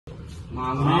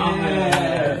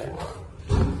Mame.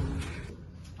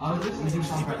 I was just eating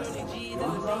some bread.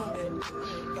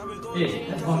 Hey,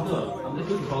 that's butter. I'm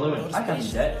lactose intolerant. I can't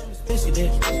eat that. This is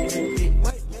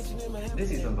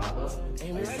the butter. Are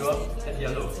you sure? That's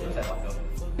yellow. Looks like butter.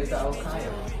 Is that okay?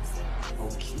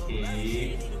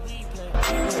 Okay.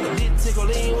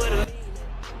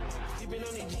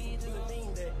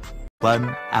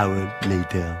 1 hour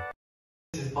later.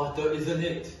 This is butter, isn't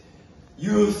it?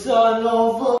 You son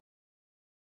of a...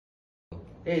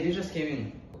 Hey, they just came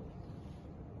in.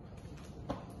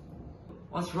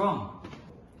 What's wrong?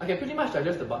 I can pretty much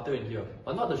digest the butter in here,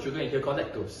 but not the sugar in here called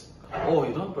lactose. Oh,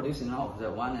 you don't produce enough of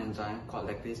that one enzyme called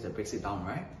lactase that breaks it down,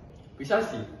 right?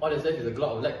 Precisely. All that's left is a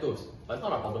glop of lactose. But it's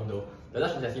not our problem though. The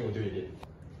large intestine will deal with it.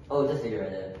 Oh, just leave it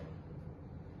right there.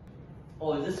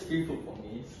 Oh, is this free food for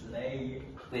me? Slay.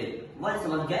 Wait, what is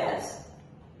someone gas?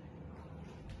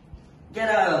 Get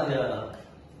out of here!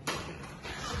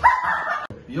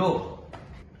 Yo!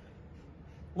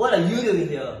 What are you doing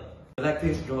here? The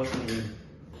lactase draws me in.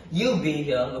 You being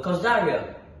here will cause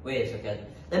diarrhea. Wait a second,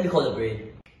 let me call the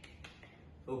brain.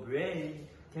 Oh brain,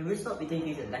 can we stop eating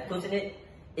things with lactose in it?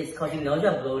 It's causing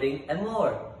nausea, bloating, and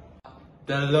more.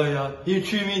 The lawyer, he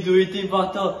tricked me to eating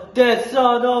butter. That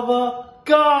son of a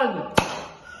gun!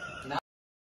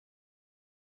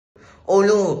 Oh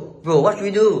no, bro, what should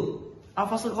we do? I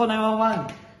faster call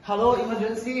 911. Hello,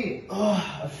 emergency.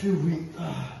 I feel weak.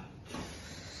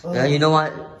 You know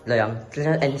what, Layang,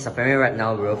 let's end suffering right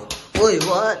now, bro. Wait,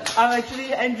 what? I'm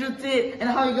actually Andrew Tate, and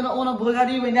how are you gonna own a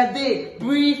Bugatti when you're dead?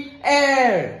 Breathe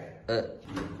air!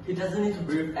 He doesn't need to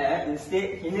breathe air,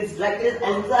 instead he needs lactase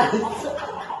enzymes.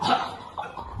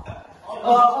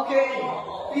 Okay,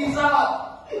 peace out!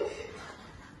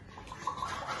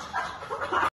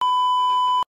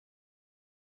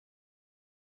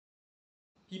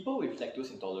 People with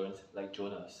lactose intolerance, like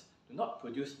Jonas, do not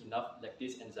produce enough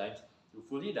lactase enzymes to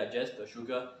fully digest the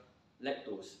sugar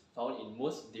lactose found in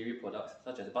most dairy products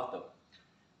such as butter.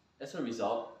 As a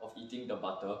result of eating the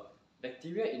butter,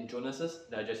 bacteria in Jonas's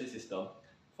digestive system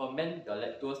ferment the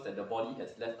lactose that the body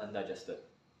has left undigested,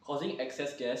 causing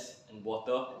excess gas and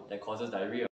water that causes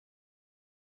diarrhea.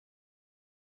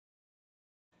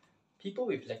 People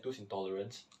with lactose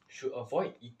intolerance should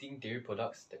avoid eating dairy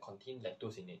products that contain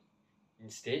lactose in it.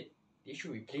 Instead, they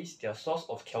should replace their source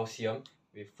of calcium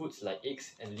with foods like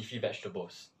eggs and leafy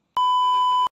vegetables.